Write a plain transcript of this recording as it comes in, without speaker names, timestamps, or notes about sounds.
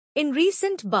In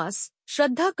recent buzz,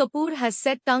 Shraddha Kapoor has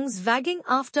set tongues wagging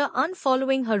after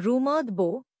unfollowing her rumored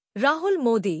beau, Rahul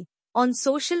Mody, on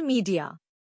social media.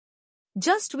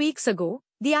 Just weeks ago,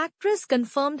 the actress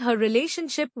confirmed her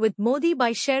relationship with Mody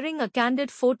by sharing a candid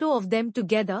photo of them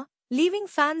together, leaving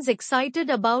fans excited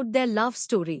about their love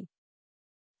story.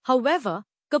 However,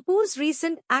 Kapoor's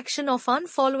recent action of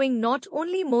unfollowing not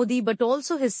only Mody but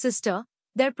also his sister,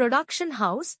 their production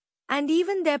house, and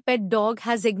even their pet dog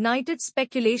has ignited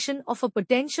speculation of a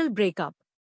potential breakup.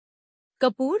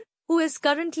 Kapoor, who is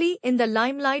currently in the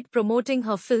limelight promoting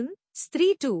her film,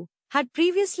 Stree 2, had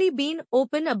previously been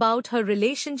open about her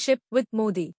relationship with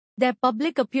Mody. Their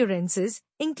public appearances,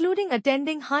 including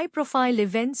attending high-profile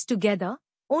events together,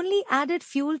 only added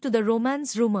fuel to the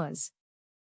romance rumors.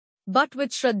 But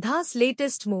with Shraddha's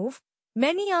latest move,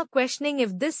 many are questioning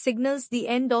if this signals the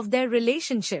end of their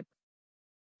relationship.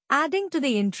 Adding to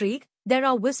the intrigue, there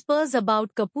are whispers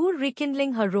about Kapoor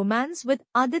rekindling her romance with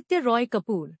Aditya Roy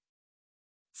Kapur.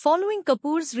 Following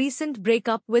Kapoor's recent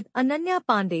breakup with Ananya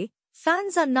Pandey,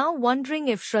 fans are now wondering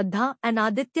if Shraddha and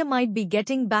Aditya might be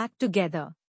getting back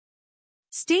together.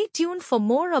 Stay tuned for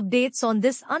more updates on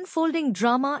this unfolding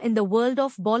drama in the world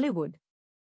of Bollywood.